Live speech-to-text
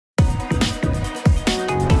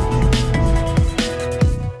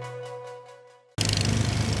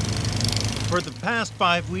For the past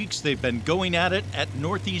 5 weeks, they've been going at it at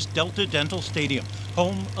Northeast Delta Dental Stadium,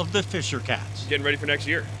 home of the Fisher Cats. Getting ready for next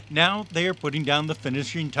year. Now they are putting down the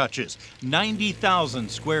finishing touches,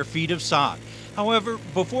 90,000 square feet of sod. However,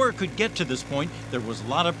 before it could get to this point, there was a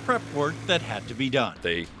lot of prep work that had to be done.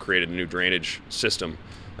 They created a new drainage system,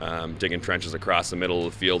 digging trenches across the middle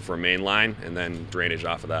of the field for a main line and then drainage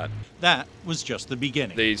off of that. That was just the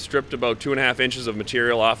beginning. They stripped about 2.5 inches of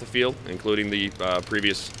material off the field, including the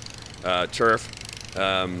previous turf,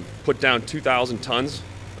 put down 2,000 tons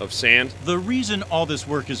of sand. The reason all this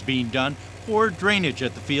work is being done, poor drainage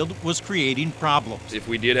at the field was creating problems. If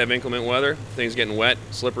we did have inclement weather, things getting wet,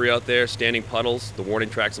 slippery out there, standing puddles, the warning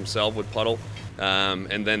tracks themselves would puddle,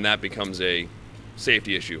 and then that becomes a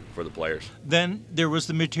safety issue for the players. Then there was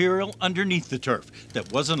the material underneath the turf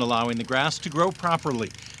that wasn't allowing the grass to grow properly.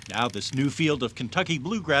 Now this new field of Kentucky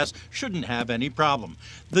bluegrass shouldn't have any problem.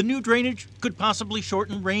 The new drainage could possibly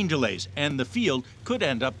shorten rain delays, and the field could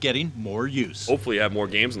end up getting more use. Hopefully have more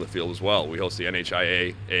games in the field as well. We host the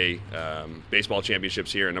NHIA baseball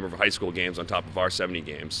championships here, a number of high school games on top of our 70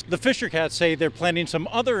 games. The Fisher Cats say they're planning some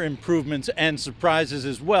other improvements and surprises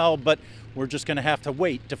as well, but we're just going to have to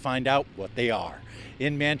wait to find out what they are.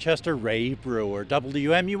 In Manchester, Ray Brewer,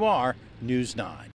 WMUR News 9.